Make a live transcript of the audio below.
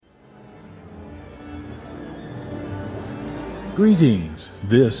Greetings,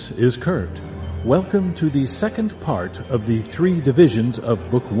 this is Kurt. Welcome to the second part of the 3 divisions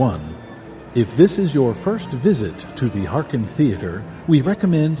of Book 1. If this is your first visit to the Hearken Theatre, we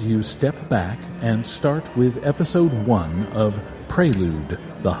recommend you step back and start with Episode 1 of Prelude,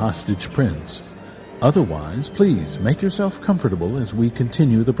 The Hostage Prince. Otherwise, please make yourself comfortable as we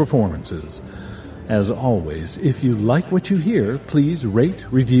continue the performances. As always, if you like what you hear, please rate,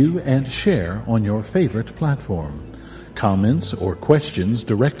 review, and share on your favorite platform. Comments or questions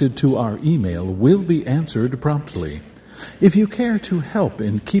directed to our email will be answered promptly. If you care to help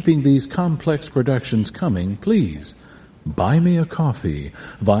in keeping these complex productions coming, please buy me a coffee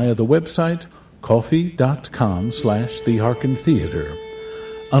via the website coffee.com/thehearkentheatre.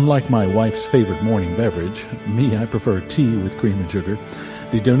 Unlike my wife's favorite morning beverage, I prefer tea with cream and sugar.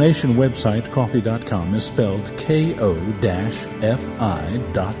 The donation website, coffee.com, is spelled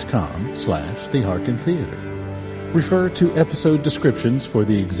ko-fi.com/thehearkentheatre. Refer to episode descriptions for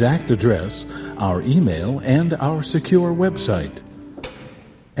the exact address, our email, and our secure website.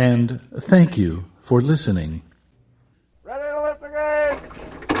 And thank you for listening. Ready to lift again!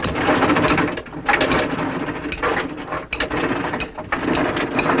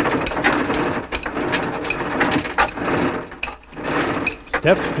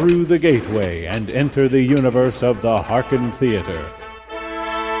 Step through the gateway and enter the universe of the Hearken Theatre.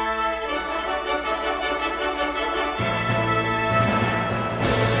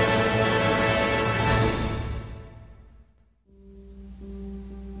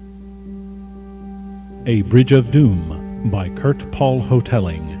 A Bridge of Doom by Kurt Paul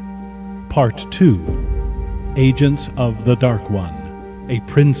Hotelling. Part 2. Agents of the Dark One. A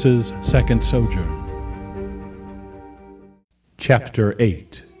Prince's Second Sojourn. Chapter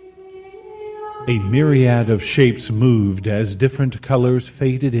 8. A myriad of shapes moved as different colors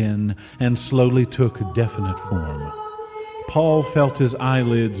faded in and slowly took definite form. Paul felt his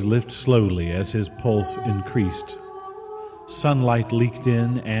eyelids lift slowly as his pulse increased. Sunlight leaked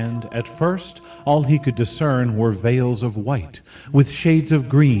in, and, at first, all he could discern were veils of white, with shades of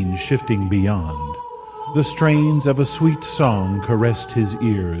green shifting beyond. The strains of a sweet song caressed his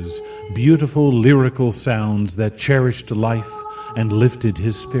ears, beautiful lyrical sounds that cherished life and lifted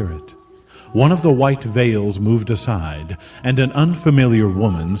his spirit. One of the white veils moved aside, and an unfamiliar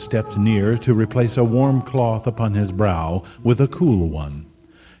woman stepped near to replace a warm cloth upon his brow with a cool one.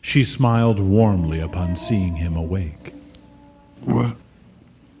 She smiled warmly upon seeing him awake.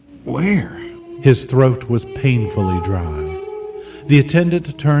 Where? His throat was painfully dry. The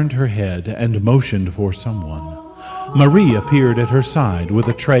attendant turned her head and motioned for someone. Marie appeared at her side with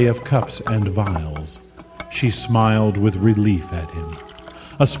a tray of cups and vials. She smiled with relief at him.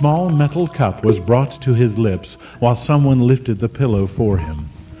 A small metal cup was brought to his lips while someone lifted the pillow for him.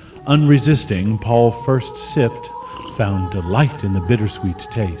 Unresisting, Paul first sipped, found delight in the bittersweet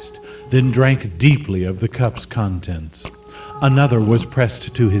taste, then drank deeply of the cup's contents. Another was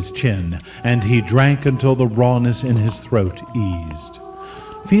pressed to his chin, and he drank until the rawness in his throat eased.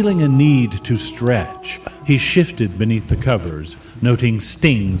 Feeling a need to stretch, he shifted beneath the covers, noting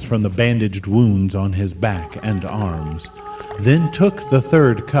stings from the bandaged wounds on his back and arms, then took the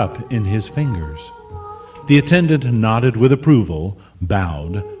third cup in his fingers. The attendant nodded with approval,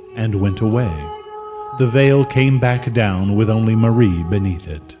 bowed, and went away. The veil came back down with only Marie beneath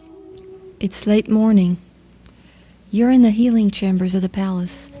it. It's late morning. You're in the healing chambers of the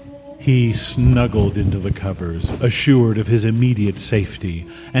palace. He snuggled into the covers, assured of his immediate safety,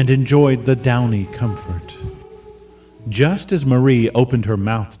 and enjoyed the downy comfort. Just as Marie opened her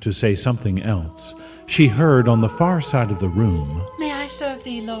mouth to say something else, she heard on the far side of the room, "May I serve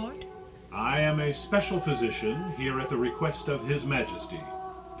thee, Lord?" "I am a special physician here at the request of His Majesty.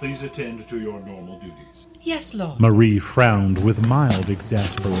 Please attend to your normal duties." "Yes, Lord." Marie frowned with mild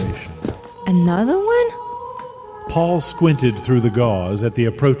exasperation. Another one? Paul squinted through the gauze at the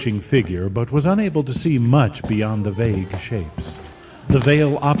approaching figure, but was unable to see much beyond the vague shapes. The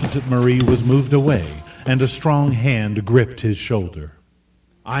veil opposite Marie was moved away, and a strong hand gripped his shoulder.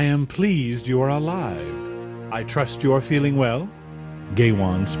 "I am pleased you are alive. I trust you are feeling well?"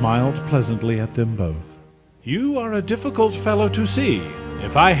 Gawain smiled pleasantly at them both. "You are a difficult fellow to see.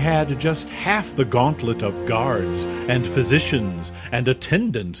 If I had just half the gauntlet of guards and physicians and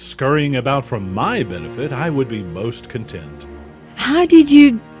attendants scurrying about for my benefit, I would be most content." How did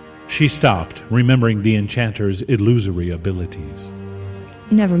you... She stopped, remembering the enchanter's illusory abilities.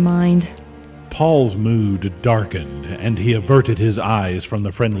 Never mind. Paul's mood darkened, and he averted his eyes from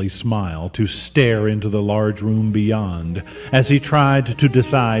the friendly smile to stare into the large room beyond as he tried to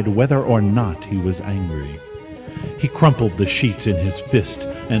decide whether or not he was angry. He crumpled the sheets in his fist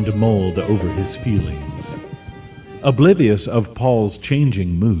and mulled over his feelings. Oblivious of Paul's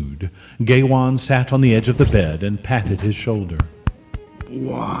changing mood, Gaiwan sat on the edge of the bed and patted his shoulder.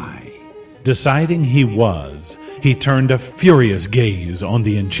 Why? Deciding he was, he turned a furious gaze on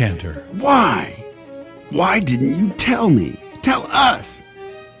the enchanter. Why? Why didn't you tell me? Tell us!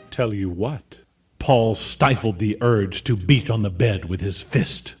 Tell you what? Paul stifled the urge to beat on the bed with his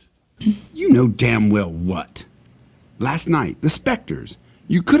fist. You know damn well what. Last night, the Spectres.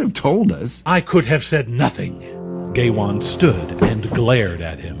 You could have told us. I could have said nothing. Gaiwan stood and glared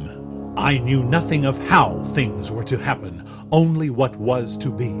at him. I knew nothing of how things were to happen, only what was to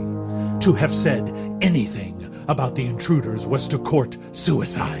be. To have said anything about the intruders was to court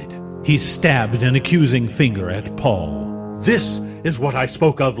suicide. He stabbed an accusing finger at Paul. This is what I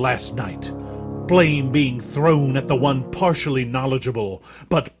spoke of last night. Blame being thrown at the one partially knowledgeable,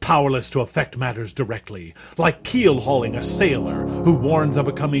 but powerless to affect matters directly, like keel-hauling a sailor who warns of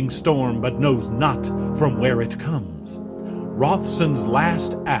a coming storm but knows not from where it comes. Rothson's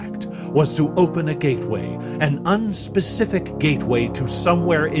last act was to open a gateway, an unspecific gateway to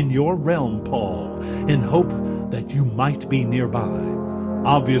somewhere in your realm, Paul, in hope that you might be nearby.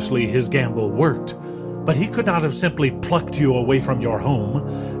 Obviously his gamble worked, but he could not have simply plucked you away from your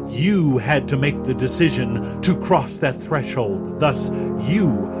home. You had to make the decision to cross that threshold. Thus,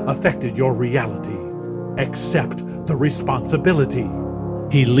 you affected your reality. Accept the responsibility.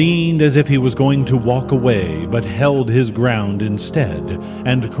 He leaned as if he was going to walk away, but held his ground instead,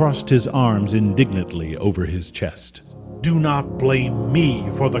 and crossed his arms indignantly over his chest. Do not blame me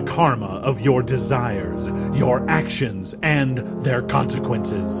for the karma of your desires, your actions, and their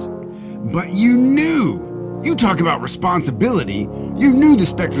consequences. But you knew! You talk about responsibility. You knew the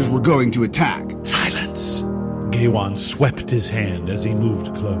Spectres were going to attack. Silence! Gaiwan swept his hand as he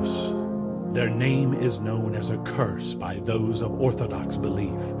moved close. Their name is known as a curse by those of orthodox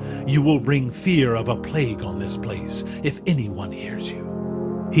belief. You will bring fear of a plague on this place if anyone hears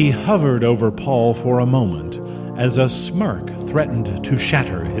you. He hovered over Paul for a moment as a smirk threatened to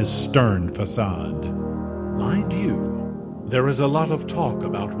shatter his stern facade. Mind you, there is a lot of talk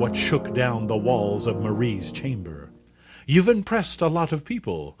about what shook down the walls of Marie's chamber. You've impressed a lot of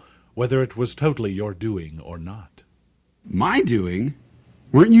people, whether it was totally your doing or not. My doing?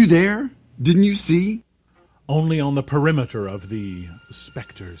 Weren't you there? Didn't you see? Only on the perimeter of the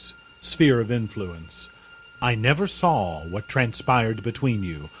Spectres' sphere of influence. I never saw what transpired between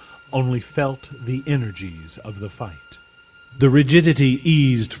you, only felt the energies of the fight. The rigidity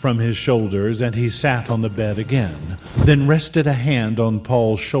eased from his shoulders, and he sat on the bed again, then rested a hand on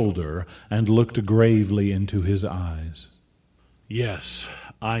Paul's shoulder and looked gravely into his eyes. Yes,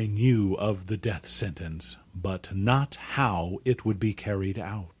 I knew of the death sentence, but not how it would be carried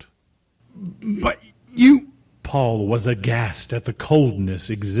out. But you... Paul was aghast at the coldness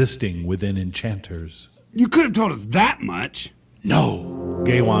existing within enchanters. You could have told us that much. No.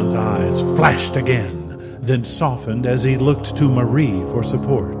 Gaiwan's eyes flashed again, then softened as he looked to Marie for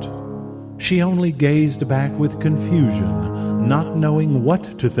support. She only gazed back with confusion, not knowing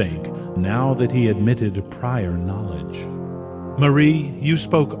what to think now that he admitted prior knowledge. Marie, you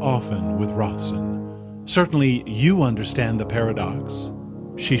spoke often with Rothson. Certainly you understand the paradox.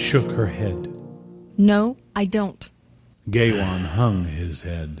 She shook her head. No, I don't. Gaiwan hung his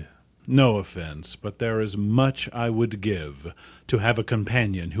head. No offense, but there is much I would give to have a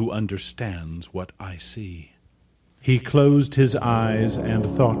companion who understands what I see. He closed his eyes and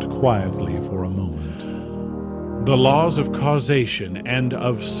thought quietly for a moment. The laws of causation and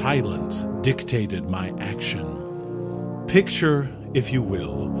of silence dictated my action. Picture, if you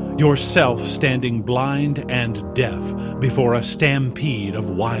will, yourself standing blind and deaf before a stampede of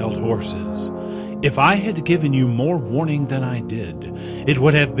wild horses. If I had given you more warning than I did, it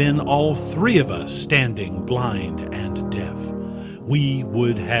would have been all three of us standing blind and deaf. We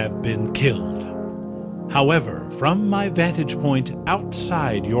would have been killed. However, from my vantage point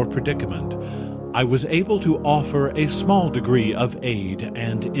outside your predicament, I was able to offer a small degree of aid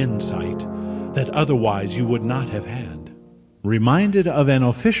and insight that otherwise you would not have had. Reminded of an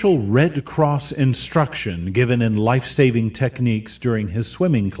official Red Cross instruction given in life-saving techniques during his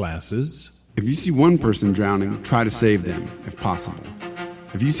swimming classes... If you see one person drowning, try to save them, if possible.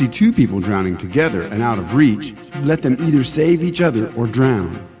 If you see two people drowning together and out of reach, let them either save each other or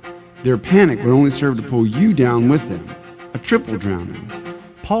drown. Their panic would only serve to pull you down with them. A triple drowning.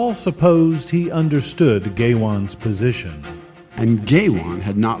 Paul supposed he understood Gaiwan's position. And Gaiwan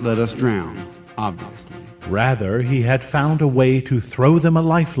had not let us drown, obviously. Rather, he had found a way to throw them a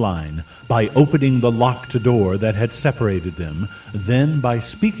lifeline by opening the locked door that had separated them, then by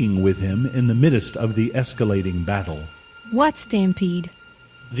speaking with him in the midst of the escalating battle. What stampede?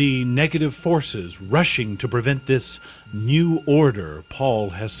 The negative forces rushing to prevent this new order Paul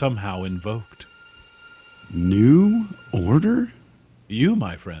has somehow invoked. New order? You,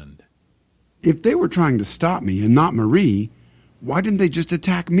 my friend. If they were trying to stop me and not Marie, why didn't they just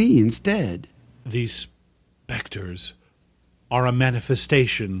attack me instead? These specters are a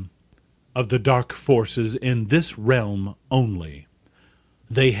manifestation of the dark forces in this realm only.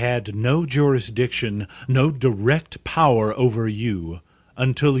 They had no jurisdiction, no direct power over you,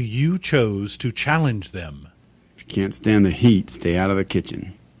 until you chose to challenge them. If you can't stand the heat, stay out of the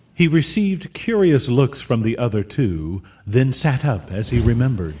kitchen. He received curious looks from the other two, then sat up as he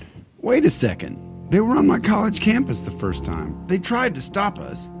remembered. Wait a second. They were on my college campus the first time. They tried to stop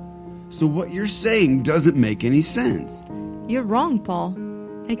us. So what you're saying doesn't make any sense. You're wrong, Paul.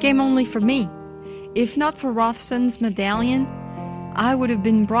 They came only for me. If not for Rothson's medallion, I would have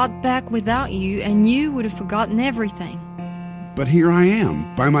been brought back without you, and you would have forgotten everything. But here I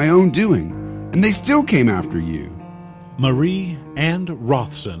am, by my own doing, and they still came after you. Marie and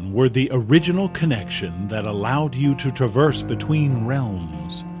Rothson were the original connection that allowed you to traverse between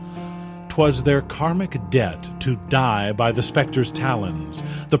realms. 'Twas their karmic debt to die by the Spectres' talons,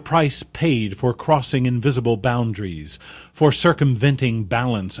 the price paid for crossing invisible boundaries, for circumventing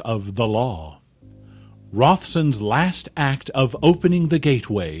balance of the law. Rothson's last act of opening the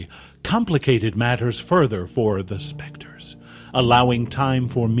gateway complicated matters further for the Spectres, allowing time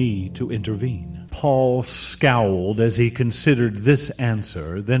for me to intervene. Paul scowled as he considered this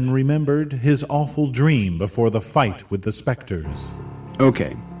answer, then remembered his awful dream before the fight with the Spectres.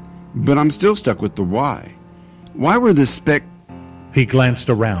 Okay, but I'm still stuck with the why. Why were the He glanced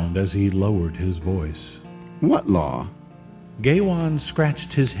around as he lowered his voice. What law? Gawain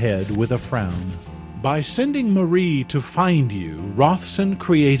scratched his head with a frown. By sending Marie to find you, Rothson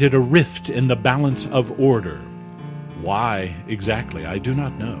created a rift in the balance of order. Why exactly, I do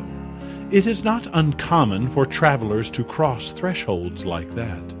not know. It is not uncommon for travelers to cross thresholds like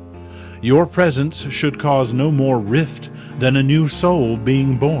that. Your presence should cause no more rift than a new soul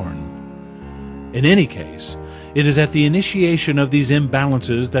being born. In any case, it is at the initiation of these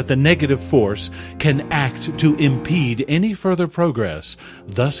imbalances that the negative force can act to impede any further progress,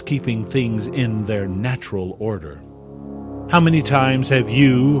 thus keeping things in their natural order. How many times have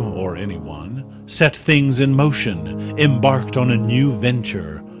you, or anyone, set things in motion, embarked on a new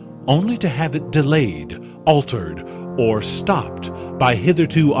venture, only to have it delayed, altered, or stopped by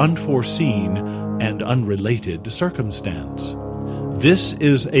hitherto unforeseen and unrelated circumstance? This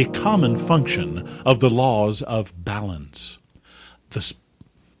is a common function of the laws of balance. The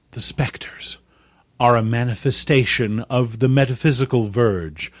specters are a manifestation of the metaphysical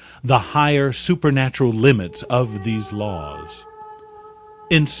verge, the higher supernatural limits of these laws.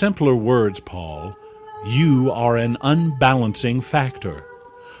 In simpler words, Paul, you are an unbalancing factor.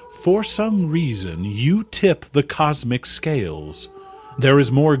 For some reason, you tip the cosmic scales. There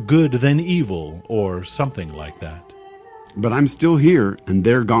is more good than evil, or something like that. But I'm still here, and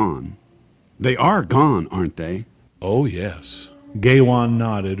they're gone. They are gone, aren't they? Oh, yes. Gawain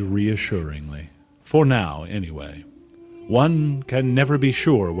nodded reassuringly. For now, anyway. One can never be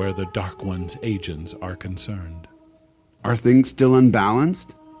sure where the Dark One's agents are concerned. Are things still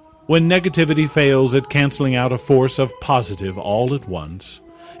unbalanced? When negativity fails at canceling out a force of positive all at once,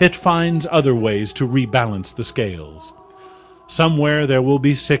 it finds other ways to rebalance the scales. Somewhere there will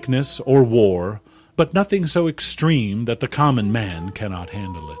be sickness or war, but nothing so extreme that the common man cannot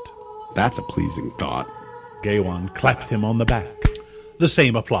handle it. That's a pleasing thought. Gawain clapped him on the back. The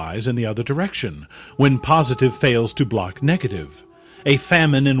same applies in the other direction, when positive fails to block negative. A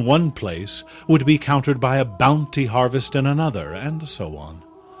famine in one place would be countered by a bounty harvest in another, and so on.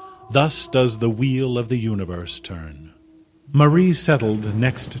 Thus does the wheel of the universe turn. Marie settled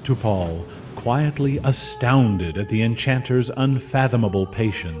next to Paul, quietly astounded at the enchanter's unfathomable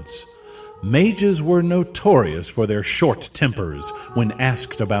patience. Mages were notorious for their short tempers when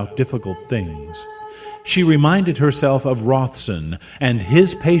asked about difficult things. She reminded herself of Rothson and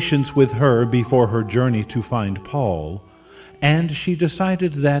his patience with her before her journey to find Paul, and she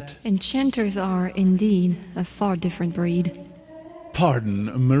decided that Enchanters are, indeed, a far different breed. Pardon,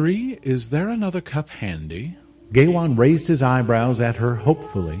 Marie, is there another cup handy? Gawain raised his eyebrows at her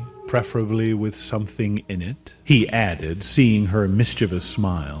hopefully, preferably with something in it, he added, seeing her mischievous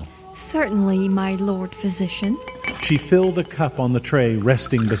smile. Certainly, my lord physician. She filled a cup on the tray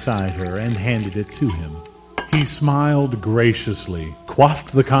resting beside her and handed it to him. He smiled graciously,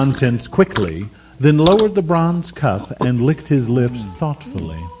 quaffed the contents quickly, then lowered the bronze cup and licked his lips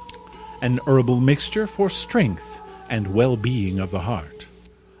thoughtfully. An herbal mixture for strength and well-being of the heart.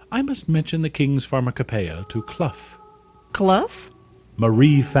 I must mention the king's pharmacopoeia to Clough. Clough?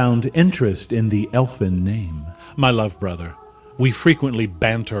 Marie found interest in the elfin name. My love brother, we frequently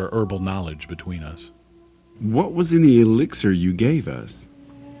banter herbal knowledge between us. What was in the elixir you gave us?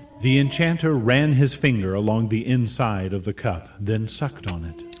 The enchanter ran his finger along the inside of the cup, then sucked on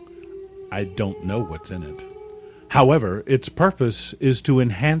it. I don't know what's in it. However, its purpose is to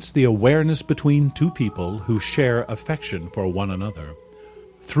enhance the awareness between two people who share affection for one another.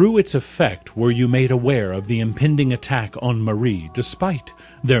 Through its effect were you made aware of the impending attack on Marie, despite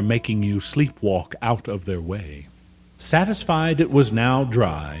their making you sleepwalk out of their way. Satisfied it was now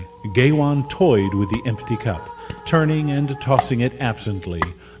dry, Gawain toyed with the empty cup, turning and tossing it absently,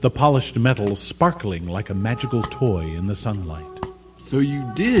 the polished metal sparkling like a magical toy in the sunlight. So you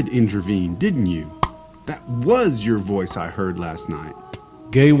did intervene, didn't you? That was your voice I heard last night.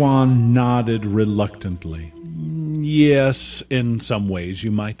 Gawain nodded reluctantly. Yes, in some ways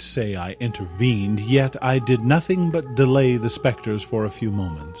you might say I intervened, yet I did nothing but delay the Spectres for a few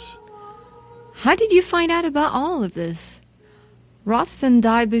moments. How did you find out about all of this? Rothson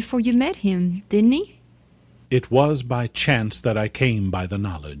died before you met him, didn't he? It was by chance that I came by the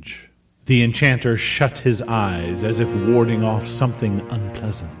knowledge. The enchanter shut his eyes as if warding off something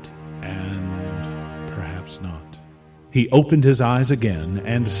unpleasant, and perhaps not. He opened his eyes again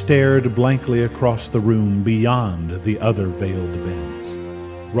and stared blankly across the room beyond the other veiled beds.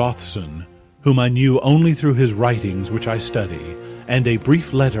 Rothson, whom I knew only through his writings which I study, and a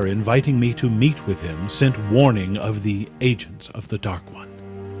brief letter inviting me to meet with him, sent warning of the agents of the Dark One.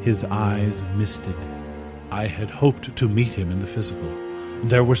 His eyes misted. I had hoped to meet him in the physical.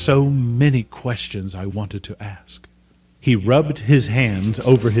 There were so many questions I wanted to ask. He rubbed his hands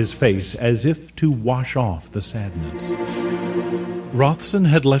over his face as if to wash off the sadness. Rothson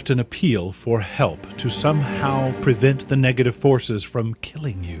had left an appeal for help to somehow prevent the negative forces from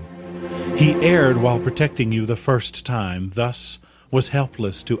killing you. He erred while protecting you the first time, thus was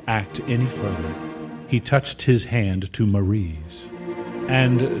helpless to act any further. He touched his hand to Marie's.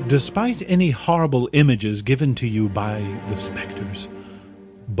 And despite any horrible images given to you by the Spectres,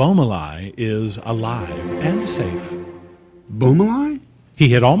 Beaumolai is alive and safe. Beaumolai? He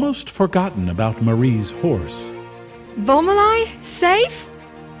had almost forgotten about Marie's horse. Beaumolai? Safe?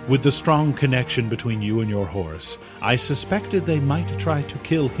 With the strong connection between you and your horse, I suspected they might try to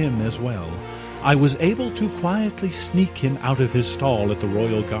kill him as well. I was able to quietly sneak him out of his stall at the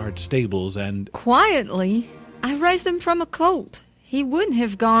Royal Guard stables and... Quietly? I raised him from a colt. He wouldn't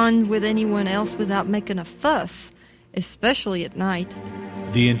have gone with anyone else without making a fuss, especially at night.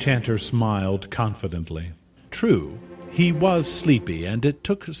 The enchanter smiled confidently. True, he was sleepy, and it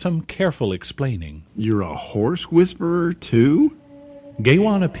took some careful explaining. You're a horse whisperer, too?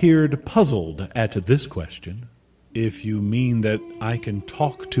 Gawain appeared puzzled at this question. If you mean that I can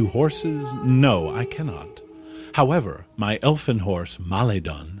talk to horses, no, I cannot. However, my elfin horse,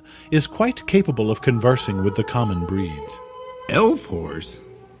 Maledon, is quite capable of conversing with the common breeds. Elf horse?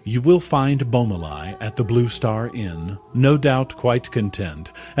 You will find Beaumolai at the Blue Star Inn, no doubt quite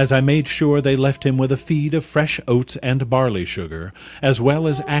content, as I made sure they left him with a feed of fresh oats and barley sugar, as well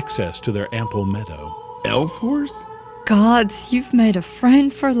as access to their ample meadow. Elf horse? Gods, you've made a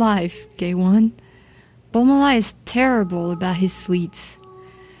friend for life, Gawain. Beaumolai is terrible about his sweets.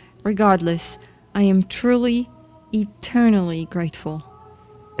 Regardless, I am truly, eternally grateful.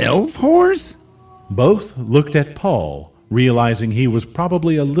 Elf horse? Both looked at Paul, realizing he was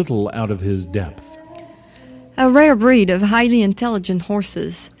probably a little out of his depth. A rare breed of highly intelligent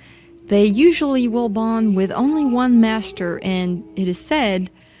horses. They usually will bond with only one master, and, it is said,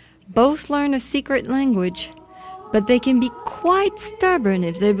 both learn a secret language. But they can be quite stubborn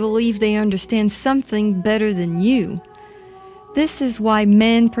if they believe they understand something better than you. This is why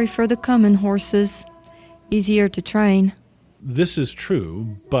men prefer the common horses. Easier to train. This is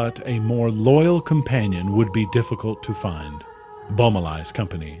true, but a more loyal companion would be difficult to find, Beaumolai's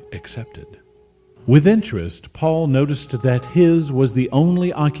company excepted. With interest, Paul noticed that his was the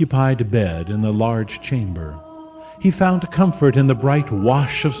only occupied bed in the large chamber. He found comfort in the bright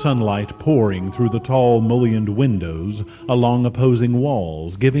wash of sunlight pouring through the tall mullioned windows along opposing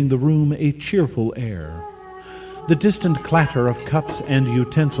walls, giving the room a cheerful air. The distant clatter of cups and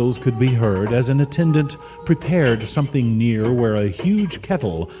utensils could be heard as an attendant prepared something near where a huge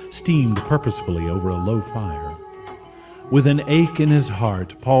kettle steamed purposefully over a low fire. With an ache in his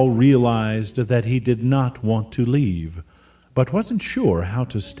heart, Paul realized that he did not want to leave, but wasn't sure how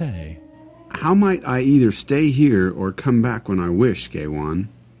to stay. How might I either stay here or come back when I wish, Gawain?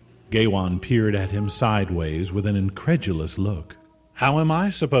 Gawain peered at him sideways with an incredulous look. How am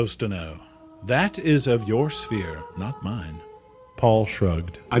I supposed to know? That is of your sphere, not mine. Paul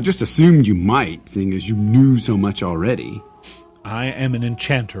shrugged. I just assumed you might, seeing as you knew so much already. I am an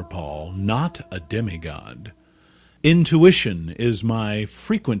enchanter, Paul, not a demigod. Intuition is my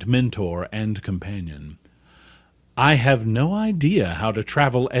frequent mentor and companion. I have no idea how to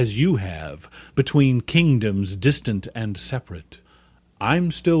travel as you have, between kingdoms distant and separate.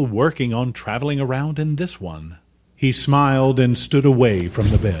 I'm still working on traveling around in this one. He smiled and stood away from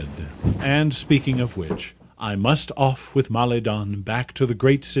the bed. And speaking of which, I must off with Maledon back to the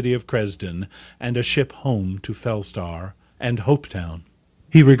great city of Cresden, and a ship home to Felstar and Hopetown.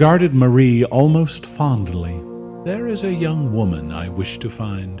 He regarded Marie almost fondly. There is a young woman I wish to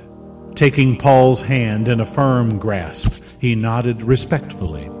find. Taking Paul's hand in a firm grasp, he nodded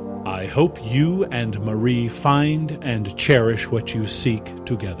respectfully. I hope you and Marie find and cherish what you seek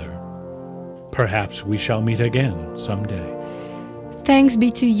together. Perhaps we shall meet again someday. Thanks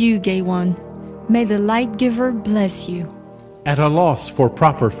be to you, Gay One. May the Light Giver bless you. At a loss for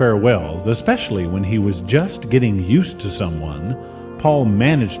proper farewells, especially when he was just getting used to someone, Paul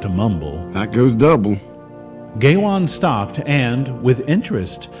managed to mumble, That goes double. Gaywan stopped and, with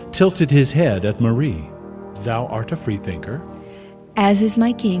interest, tilted his head at Marie. Thou art a freethinker? As is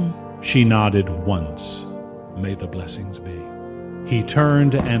my king. She nodded once. May the blessings be. He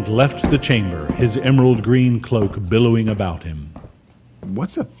turned and left the chamber, his emerald green cloak billowing about him.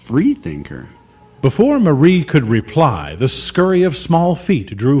 What's a freethinker? Before Marie could reply, the scurry of small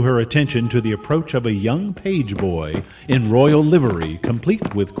feet drew her attention to the approach of a young page boy in royal livery,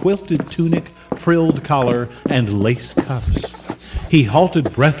 complete with quilted tunic, frilled collar, and lace cuffs. He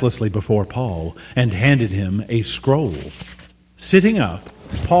halted breathlessly before Paul and handed him a scroll. Sitting up,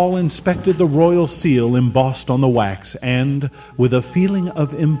 Paul inspected the royal seal embossed on the wax and, with a feeling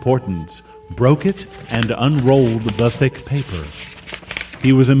of importance, broke it and unrolled the thick paper.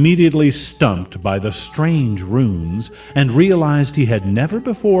 He was immediately stumped by the strange runes and realized he had never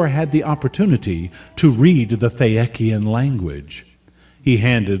before had the opportunity to read the Thehearken language. He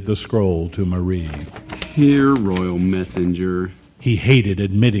handed the scroll to Marie. Here, royal messenger. He hated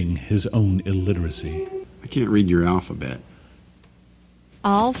admitting his own illiteracy. I can't read your alphabet.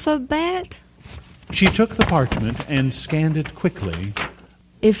 Alphabet? She took the parchment and scanned it quickly.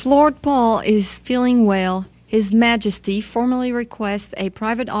 If Lord Paul is feeling well, His Majesty formally requests a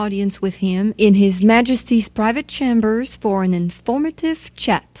private audience with him in His Majesty's private chambers for an informative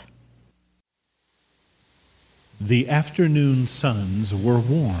chat. The afternoon suns were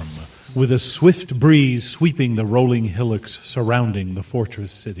warm, with a swift breeze sweeping the rolling hillocks surrounding the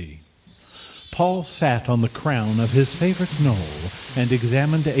fortress city. Paul sat on the crown of his favorite knoll and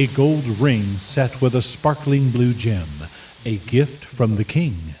examined a gold ring set with a sparkling blue gem, a gift from the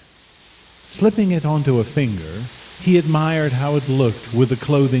king. Slipping it onto a finger, he admired how it looked with the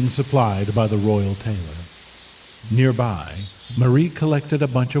clothing supplied by the royal tailor. Nearby, Marie collected a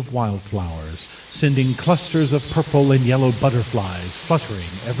bunch of wildflowers, sending clusters of purple and yellow butterflies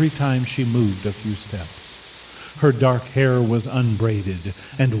fluttering every time she moved a few steps. Her dark hair was unbraided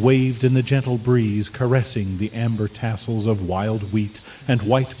and waved in the gentle breeze, caressing the amber tassels of wild wheat and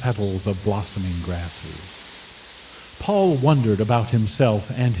white petals of blossoming grasses. Paul wondered about himself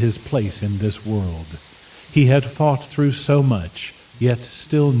and his place in this world. He had fought through so much, yet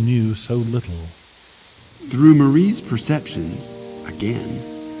still knew so little. Through Marie's perceptions, again,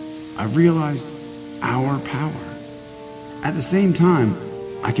 I realized our power. At the same time,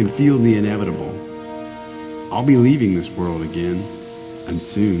 I can feel the inevitable. I'll be leaving this world again, and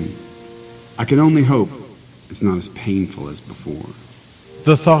soon. I can only hope it's not as painful as before.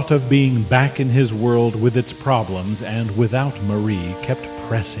 The thought of being back in his world with its problems and without Marie kept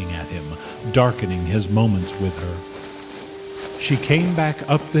pressing at him, darkening his moments with her. She came back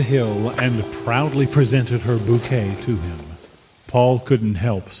up the hill and proudly presented her bouquet to him. Paul couldn't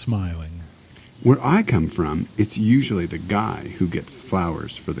help smiling. Where I come from, it's usually the guy who gets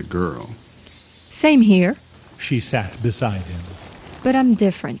flowers for the girl. Same here. She sat beside him. But I'm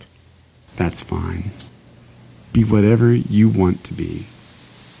different. That's fine. Be whatever you want to be.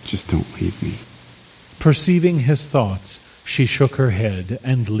 Just don't leave me. Perceiving his thoughts, she shook her head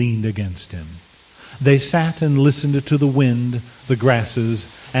and leaned against him. They sat and listened to the wind, the grasses,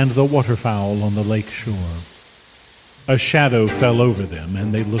 and the waterfowl on the lake shore. A shadow fell over them,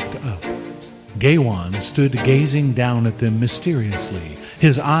 and they looked up. Gaywan stood gazing down at them mysteriously,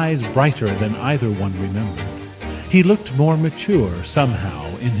 his eyes brighter than either one remembered. He looked more mature somehow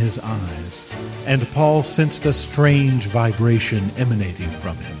in his eyes, and Paul sensed a strange vibration emanating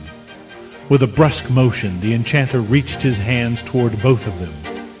from him. With a brusque motion, the enchanter reached his hands toward both of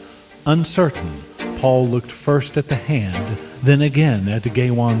them. Uncertain, Paul looked first at the hand, then again at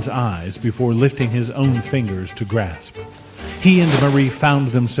Gaywan's eyes before lifting his own fingers to grasp. He and Marie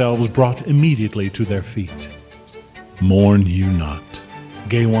found themselves brought immediately to their feet. Mourn you not.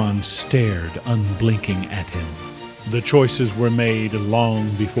 Gaiwan stared unblinking at him. The choices were made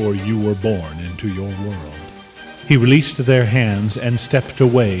long before you were born into your world. He released their hands and stepped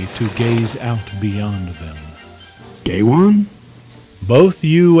away to gaze out beyond them. Gaiwan? Both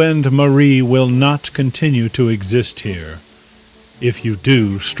you and Marie will not continue to exist here. If you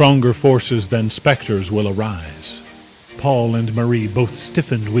do, stronger forces than Spectres will arise. Paul and Marie both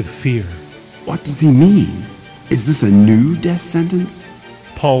stiffened with fear. What does he mean? Is this a new death sentence?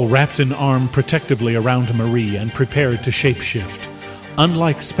 Paul wrapped an arm protectively around Marie and prepared to shapeshift.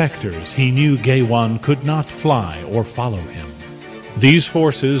 Unlike Spectres, he knew Gaiwan could not fly or follow him. These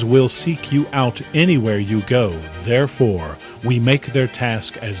forces will seek you out anywhere you go. Therefore, we make their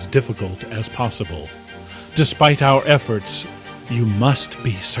task as difficult as possible. Despite our efforts, you must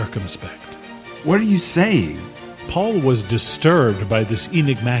be circumspect. What are you saying? Paul was disturbed by this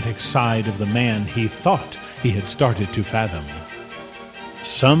enigmatic side of the man he thought he had started to fathom.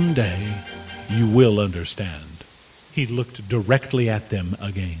 Someday, you will understand. He looked directly at them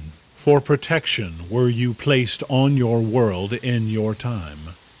again. For protection were you placed on your world in your time.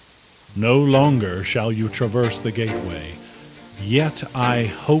 No longer shall you traverse the gateway. Yet I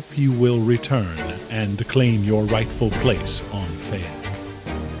hope you will return and claim your rightful place on Fayek.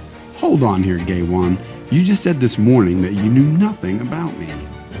 Hold on here, Gaiwan. You just said this morning that you knew nothing about me.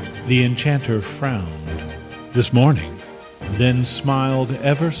 The enchanter frowned this morning, then smiled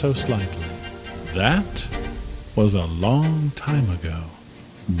ever so slightly. That was a long time ago.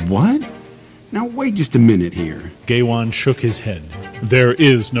 What? Now wait just a minute here. Gaiwan shook his head. There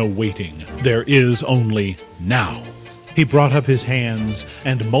is no waiting. There is only now. He brought up his hands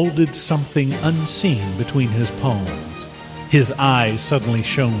and molded something unseen between his palms. His eyes suddenly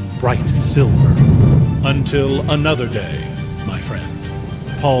shone bright silver. Until another day, my friend.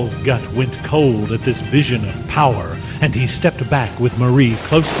 Paul's gut went cold at this vision of power, and he stepped back with Marie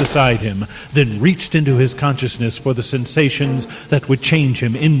close beside him, then reached into his consciousness for the sensations that would change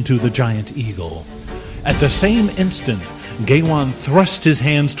him into the giant eagle. At the same instant, Gaiwan thrust his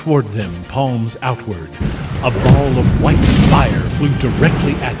hands toward them, palms outward. A ball of white fire flew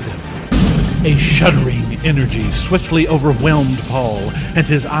directly at them. A shuddering energy swiftly overwhelmed Paul, and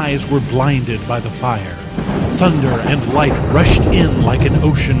his eyes were blinded by the fire. Thunder and light rushed in like an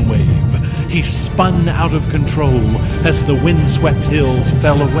ocean wave. He spun out of control as the windswept hills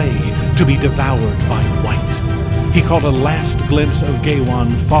fell away to be devoured by white. He caught a last glimpse of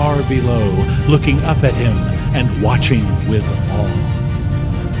Gaiwan far below, looking up at him and watching with awe.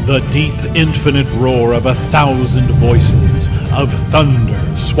 The deep, infinite roar of 1,000 voices of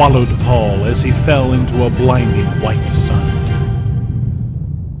thunder swallowed Paul as he fell into a blinding white sun.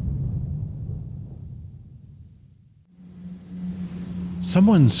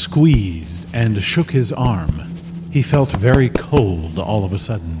 Someone squeezed and shook his arm. He felt very cold all of a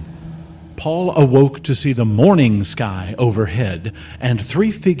sudden. Paul awoke to see the morning sky overhead and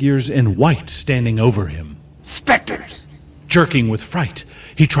 3 figures in white standing over him. Spectres! Jerking with fright,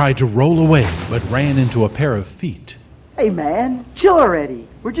 he tried to roll away but ran into a pair of feet. Hey man, chill already.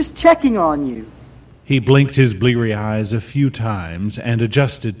 We're just checking on you. He blinked his bleary eyes a few times and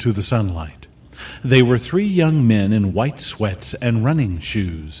adjusted to the sunlight. They were 3 young men in white sweats and running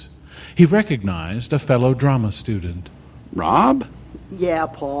shoes. He recognized a fellow drama student. Rob? Yeah,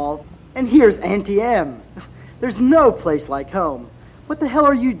 Paul. And here's Auntie M. There's no place like home. What the hell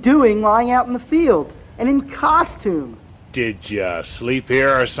are you doing lying out in the field and in costume? Did you sleep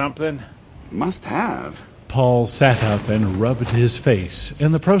here or something? Must have. Paul sat up and rubbed his face,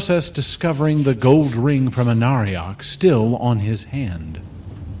 in the process discovering the gold ring from Anariok still on his hand.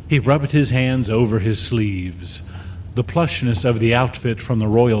 He rubbed his hands over his sleeves. The plushness of the outfit from the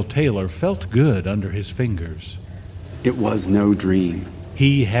royal tailor felt good under his fingers. It was no dream.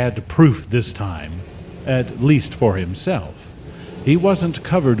 He had proof this time, at least for himself. He wasn't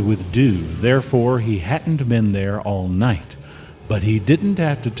covered with dew, therefore he hadn't been there all night. But he didn't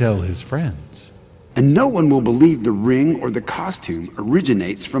have to tell his friends. And no one will believe the ring or the costume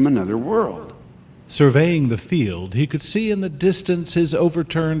originates from another world. Surveying the field, he could see in the distance his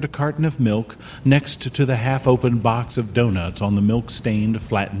overturned carton of milk next to the half-open box of donuts on the milk-stained,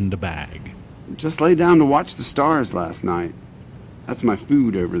 flattened bag. Just lay down to watch the stars last night. That's my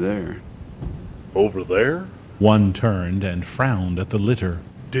food over there. Over there? One turned and frowned at the litter.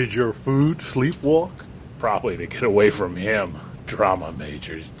 Did your food sleepwalk? Probably to get away from him. Drama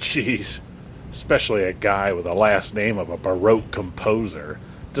majors, jeez. Especially a guy with the last name of a Baroque composer,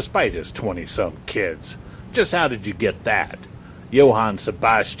 despite his 20-some kids. Just how did you get that? Johann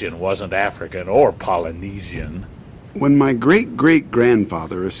Sebastian wasn't African or Polynesian. When my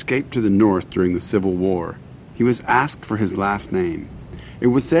great-great-grandfather escaped to the north during the Civil War, He was asked for his last name. It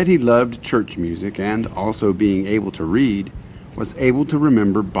was said he loved church music and, also being able to read, was able to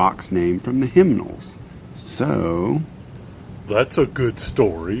remember Bach's name from the hymnals. So... That's a good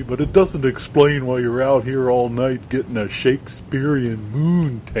story, but it doesn't explain why you're out here all night getting a Shakespearean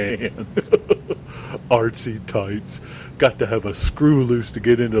moon tan. Artsy tights. Got to have a screw loose to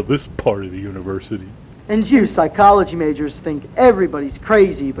get into this part of the university. And you psychology majors think everybody's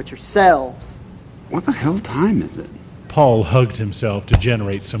crazy but yourselves. What the hell time is it? Paul hugged himself to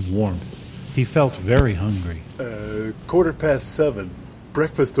generate some warmth. He felt very hungry. 7:15.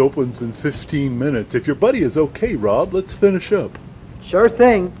 Breakfast opens in 15 minutes. If your buddy is okay, Rob, let's finish up. Sure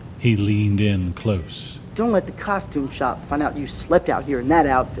thing. He leaned in close. Don't let the costume shop find out you slept out here in that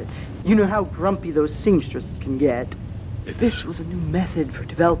outfit. You know how grumpy those seamstresses can get. If this was a new method for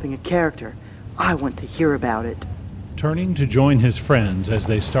developing a character, I want to hear about it. Turning to join his friends as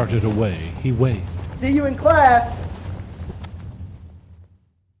they started away, he waved. See you in class.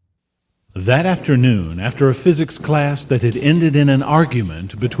 That afternoon, after a physics class that had ended in an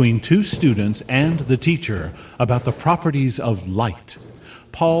argument between two students and the teacher about the properties of light,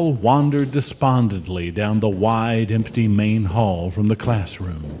 Paul wandered despondently down the wide, empty main hall from the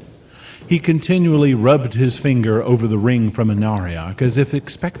classroom. He continually rubbed his finger over the ring from Anariak as if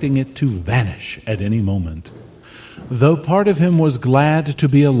expecting it to vanish at any moment. Though part of him was glad to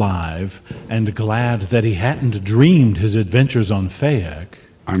be alive and glad that he hadn't dreamed his adventures on Phayek,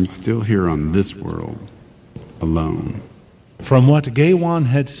 I'm still here on this world, alone. From what Gaiwan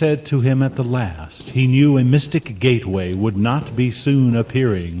had said to him at the last, he knew a mystic gateway would not be soon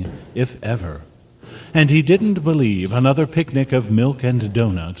appearing, if ever. And he didn't believe another picnic of milk and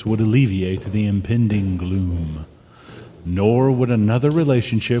donuts would alleviate the impending gloom. Nor would another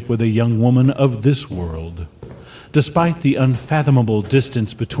relationship with a young woman of this world. Despite the unfathomable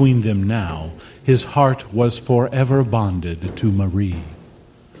distance between them now, his heart was forever bonded to Marie.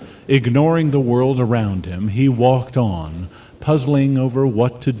 Ignoring the world around him, he walked on, puzzling over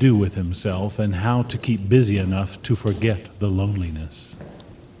what to do with himself and how to keep busy enough to forget the loneliness.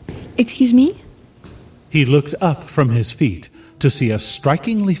 Excuse me? He looked up from his feet to see a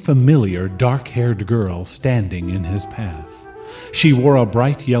strikingly familiar dark-haired girl standing in his path. She wore a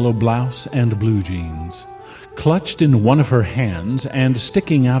bright yellow blouse and blue jeans. Clutched in one of her hands and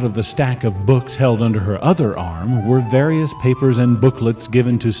sticking out of the stack of books held under her other arm were various papers and booklets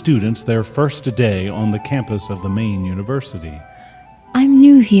given to students their first day on the campus of the main university. I'm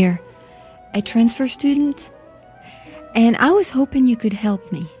new here, a transfer student, and I was hoping you could help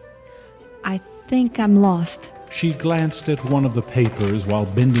me. I think I'm lost. She glanced at one of the papers while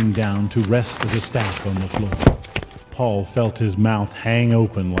bending down to rest the staff on the floor. Paul felt his mouth hang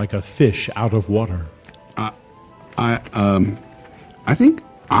open like a fish out of water. I think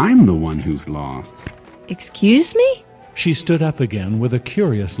I'm the one who's lost. Excuse me? She stood up again with a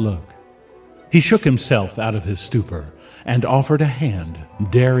curious look. He shook himself out of his stupor and offered a hand,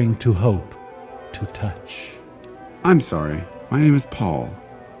 daring to hope, to touch. I'm sorry. My name is Paul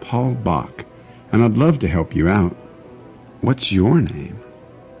Bach, and I'd love to help you out. What's your name?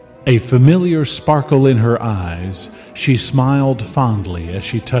 A familiar sparkle in her eyes, she smiled fondly as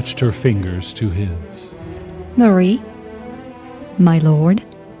she touched her fingers to his. Marie, my lord.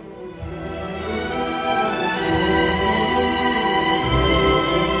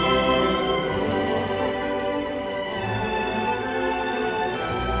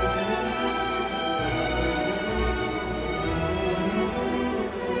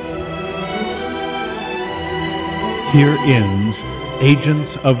 Here ends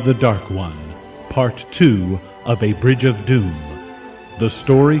Agents of the Dark One, Part 2 of A Bridge of Doom. The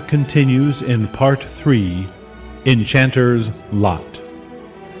story continues in Part 3, Enchanter's Lot.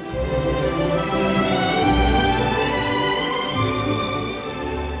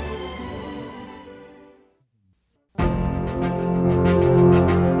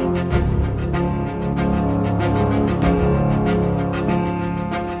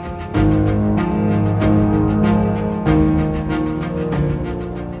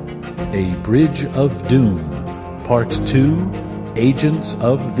 A Bridge of Doom, Part 2, Agents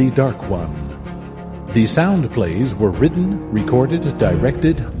of the Dark One. The sound plays were written, recorded,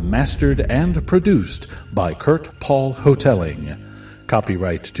 directed, mastered, and produced by Kurt Paul Hotelling.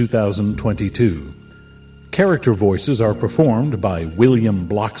 Copyright 2022. Character voices are performed by William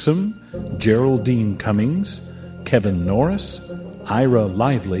Bloxam, Geraldine Cummings, Kevin Norris, Ira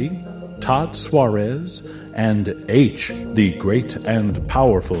Lively, Todd Suarez, and H, the Great and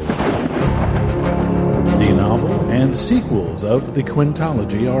Powerful. The novel and sequels of the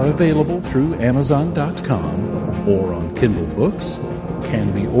quintology are available through Amazon.com or on Kindle Books,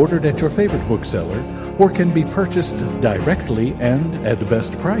 can be ordered at your favorite bookseller or can be purchased directly and at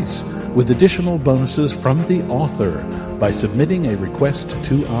best price, with additional bonuses from the author by submitting a request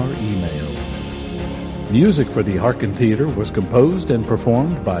to our email. Music for the Harken Theatre was composed and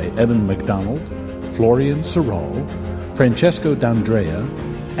performed by Evan MacDonald, Florian Serral, Francesco D'Andrea,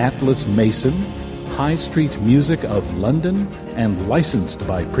 Atlas Mason, High Street Music of London, and licensed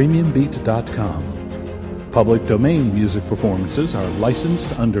by PremiumBeat.com. Public domain music performances are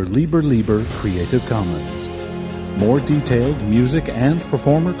licensed under Liber Creative Commons. More detailed music and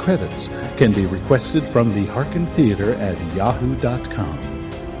performer credits can be requested from the Harken Theatre at yahoo.com.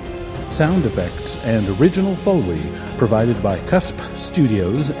 Sound effects and original Foley provided by Cusp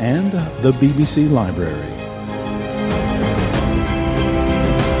Studios and the BBC Library.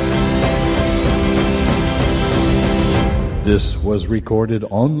 This was recorded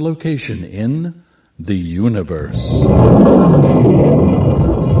on location in the universe.